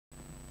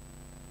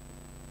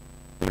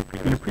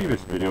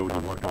previous video, we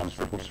worked on a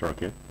simple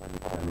circuit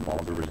that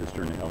involves a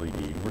resistor and an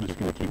LED. We're just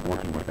going to keep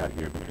working with that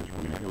here because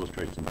we're going to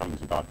illustrate some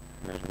things about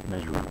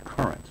measuring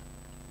current.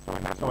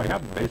 So I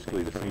have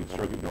basically the same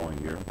circuit going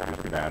here. There's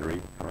the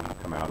battery,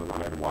 come out of the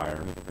red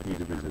wire,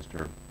 needs a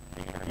resistor,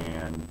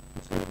 and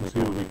let's see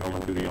what we can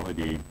do the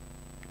LED,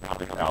 out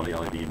the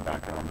LED and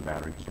back on the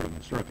battery, starting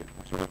the circuit.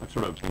 I've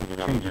sort of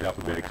changed it up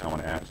a bit because I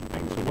want to add some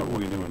things. So what we're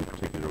going to do in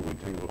particular, we're going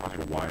to take a little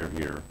piece of wire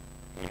here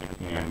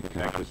and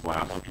connect this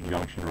last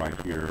junction right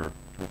here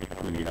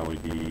between the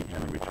LED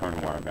and the return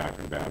wire back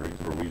to the battery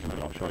for a reason that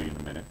I'll show you in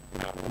a minute.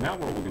 Now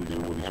what we're going to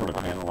do, we'll sort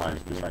of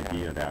analyze this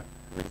idea that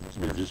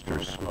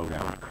resistors slow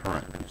down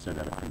current. We've said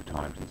that a few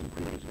times in some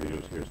previous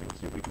videos here, so let's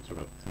see if we can sort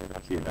of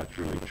see if that's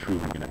really true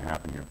and going to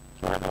happen here.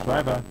 So I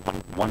have a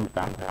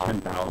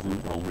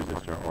 10,000 ohm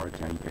resistor or a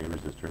 10K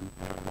resistor.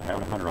 I have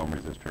a 100 ohm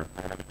resistor.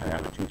 I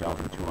have a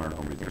 2,200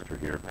 ohm resistor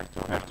here.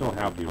 And I still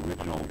have the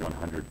original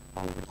 100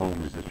 ohm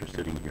resistor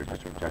sitting here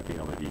just to protect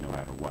the LED no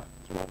matter what.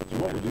 So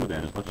what we'll do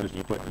then is let's just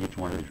put each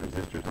one of these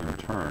resistors in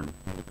turn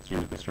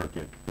into the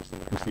circuit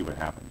and see what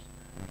happens.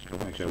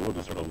 Actually, we'll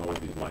just sort of lower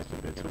these lights a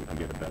bit so we can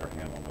get a better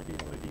handle on what the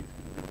LEDs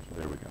can do. So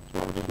there we go. So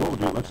what we'll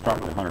do, let's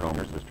start with the 100 ohm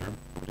resistor.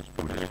 We'll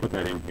just put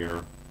that in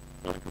here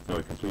so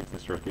it completes the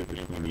circuit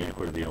between the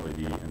input of the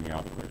LED and the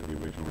output of the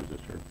original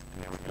resistor.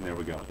 And there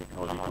we go.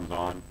 LED comes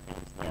on,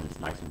 and it's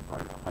nice and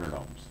bright, 100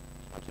 ohms.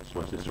 So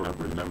let's just sort of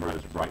remember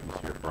this brightness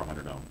here for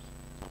 100 ohms.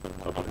 So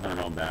I'll put the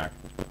 100 ohm back.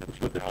 Let's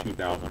put the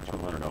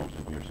 2,200 ohms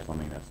in here,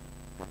 something that's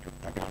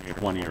like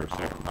 20 or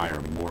so higher,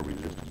 more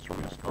resistance. We're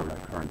going to slow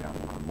that current down a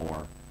little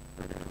more.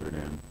 Put it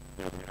in.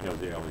 Here's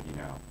the LED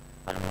now.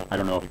 I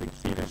don't know if you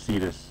can see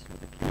this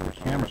in the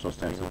camera so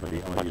sensitive, but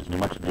the LED is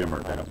much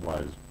dimmer than it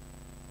was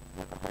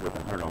with the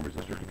 100 ohm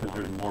resistor because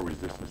there's more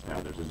resistance now.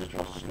 There's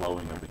additional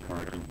slowing of the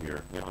current in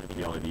here. The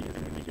LED isn't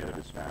going to get it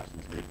as fast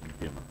and it's getting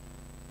dimmer.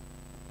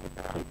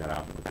 Take that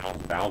out. Put the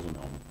 1,000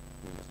 ohm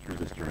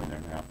resistor in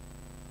there now.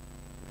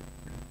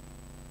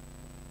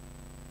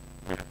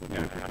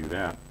 And if you do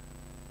that,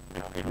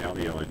 now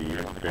the LED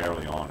is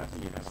barely on.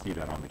 You can see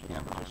that on the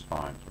camera just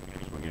fine. So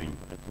we're getting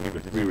the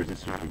three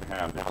resistors we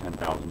have, the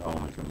 10,000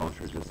 ohm is the most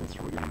resistance,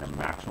 so we're getting the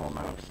maximum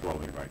amount of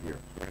slowing right here.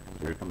 So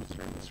here comes the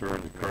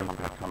surge, the current's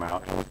going to come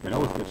out. It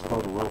always gets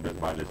slowed a little bit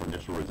by this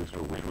initial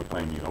resistor, which we're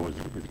claiming is going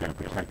to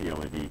protect the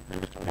LED.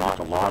 And there's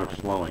a lot of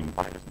slowing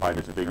by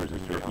this big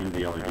resistor into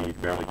the LED.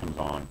 It barely comes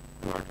on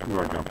through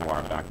our jumper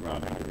wire back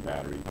around into the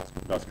battery,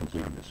 thus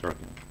completing the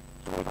circuit.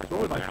 So what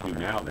we'd like to do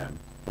now then,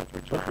 let's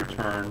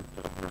return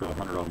to the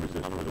 100 ohm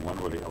resistor, the one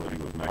where the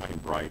LED was nice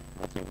and bright.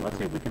 Let's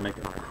see if we can make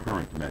a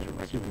current measure.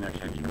 Let's see if we can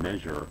actually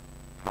measure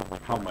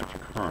how much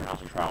current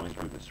is traveling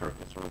through the circuit.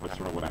 That's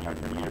sort of what I have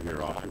the meter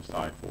here off to the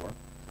side for.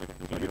 So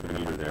I get the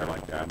meter there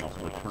like that, and I'll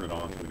sort of turn it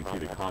on so we can see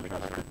the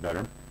contrast a bit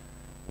better.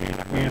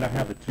 And I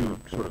have the two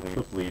sort of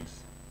flip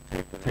leads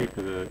taped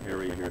to the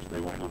area here so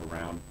they won't move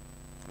around.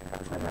 I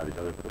have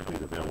the other flip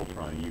leads available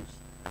for any use.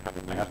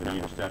 I have the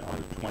meter set on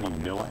a 20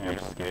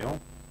 milliamp scale.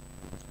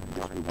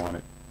 And we want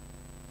it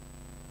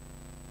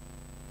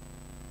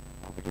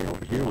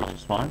over here, which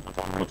is fine.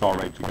 It's all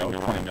ready to go,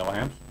 20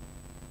 milliamps.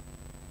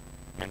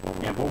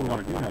 And what we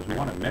want to do now is we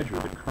want to measure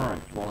the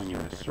current flowing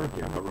in the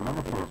circuit. But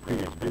remember from our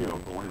previous video,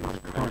 for one of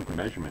these current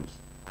measurements,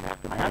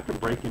 I have to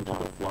break into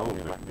the flow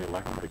of the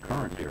electric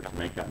current here to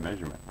make that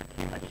measurement.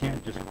 I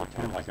can't just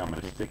pretend like I'm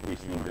going to stick these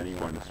things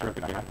anywhere in the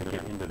circuit. I have to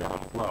get into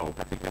that flow.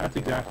 That's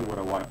exactly what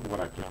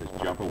I put this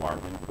jumper wire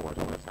in for.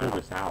 So I'm going to pull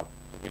this out,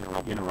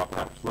 interrupt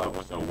that flow.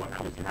 So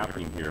what is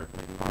happening here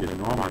is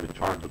normally the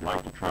charge would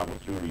like to travel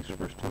through these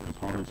first two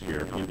components here,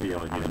 into the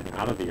LED and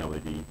out of the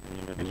LED,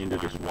 and into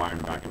this wire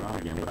and back around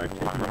again. But I've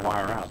taken the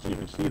wire out, so you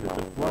can see that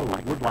the flow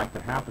would like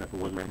to happen if it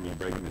wasn't for me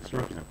breaking the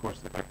circuit. And of course,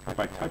 if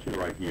I touch it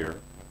right here,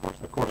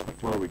 of course the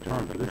flow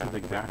returns. But this is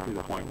exactly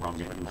the point where I'm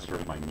going to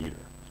insert my meter.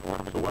 So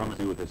what I'm going to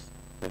do with this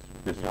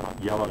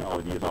yellow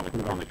LED is I'll put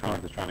it on the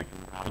current that's trying to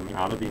come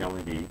out of the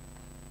LED.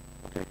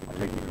 I'll take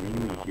the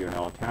green lead here and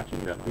I'll attach it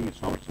to that lead,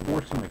 so I'm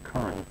forcing the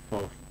current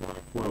to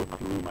flow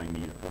through my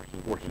meter,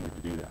 forcing it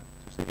to do that.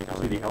 So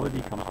see the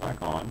LED comes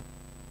back on,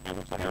 and it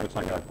looks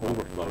like I've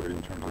overflowed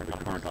in terms of the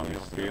current on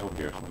this scale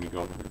here. So let me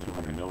go to the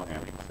 200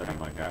 milliamp setting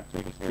like that. So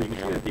you can see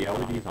that the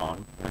LED's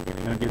on,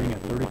 and I'm getting a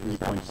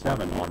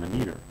 33.7 on the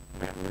meter.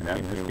 And that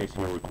in this case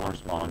here would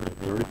correspond to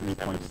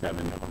 33.7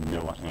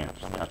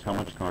 milliamps. That's how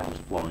much current is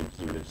flowing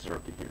through this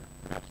circuit here.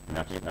 And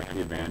that's the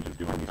advantage of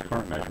doing these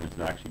current measurements,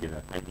 is actually get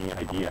an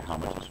idea how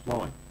much is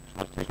flowing.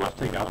 So let's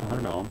take out the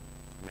 100 ohm,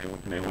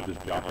 and then we'll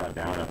just jot that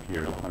down up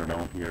here, the 100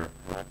 ohm here,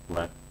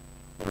 let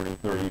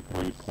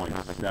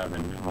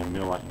 33.7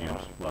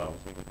 milliamps flow.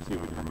 Let's see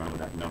if we can remember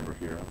that number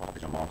here. I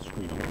think I'm off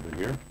screen a little bit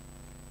here.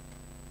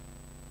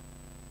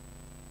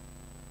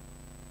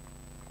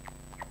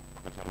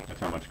 That's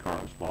how much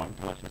current is flowing.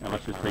 Now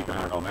let's just take the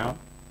 100 ohm out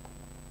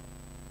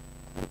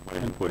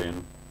and put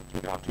in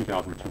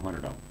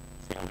 2,200 ohm.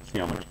 See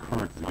how much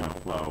current is going to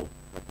flow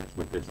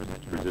with this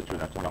resistor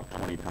that's about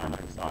 20 times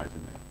the size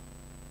in there.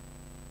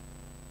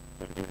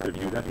 So to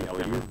do that, the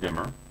LED is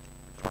dimmer.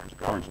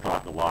 Current's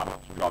dropped a lot.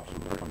 It drops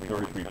from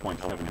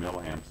 33.7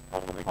 milliamps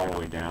all the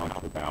way down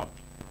to about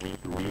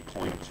 3.2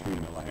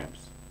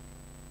 milliamps.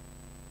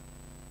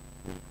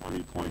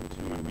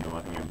 3.2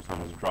 milliamps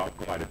has dropped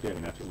quite a bit,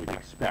 and that's what we'd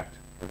expect.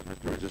 The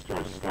resistor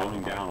is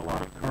slowing down a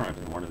lot of current,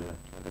 and one of the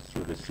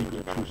sort of the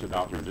secret truths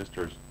about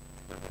resistors is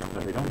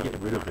that they don't get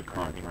rid of the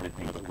current or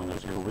anything, but when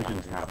those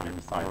collisions happen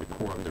inside the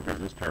core of the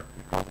resistor,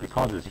 it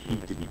causes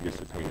heat to be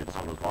dissipated.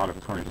 So there's a lot of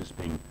current just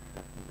being,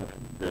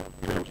 the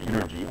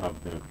energy of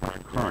the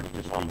current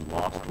just being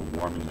lost to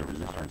warming the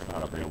resistor. It's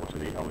not available to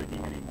the LED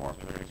anymore.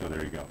 So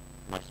there you go.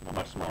 Much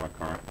smaller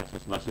current.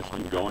 Let's just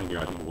keep going here.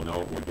 I think we'll know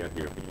what we'll get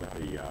here if we put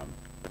the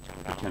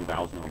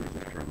 10,000 ohm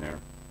resistor in there.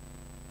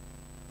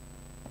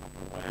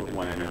 Put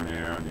one end in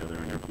there and the other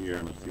end in here,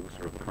 and let's see what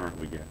sort of current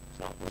we get.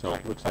 So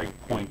it looks like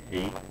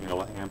 0.8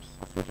 milliamps.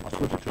 I'll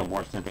switch it to a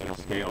more sensitive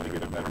scale to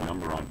get a better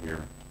number on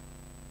here.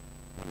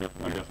 I'm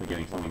definitely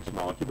getting something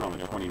smaller. Keep it on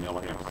the 20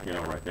 milliamp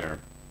scale right there.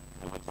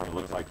 It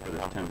looks like for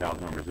this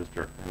 10,000 ohm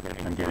resistor,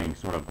 I'm getting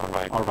sort of,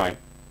 all right,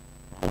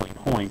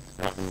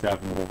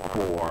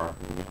 0.74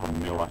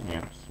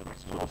 milliamps, so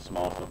the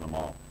smallest of them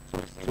all. So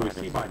we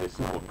see by this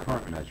simple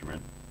current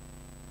measurement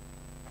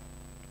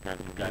that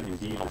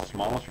indeed the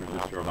smallest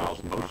resistor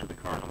allows most of the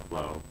current to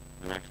flow.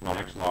 The next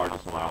largest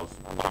allows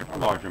a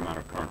larger amount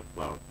of current to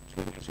flow.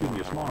 Excuse me,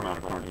 a small amount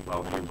of current to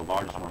flow, and the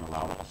largest one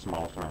allows the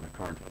smallest amount of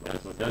current to flow.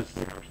 So it does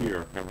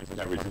appear that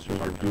resistors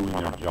are doing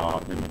their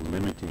job in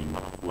limiting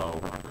the flow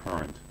of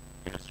current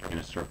in a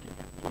circuit.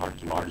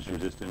 Largest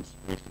resistance,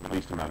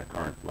 least amount of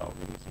current flow.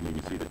 And you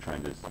can see the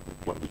trend is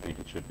what we think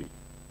it should be.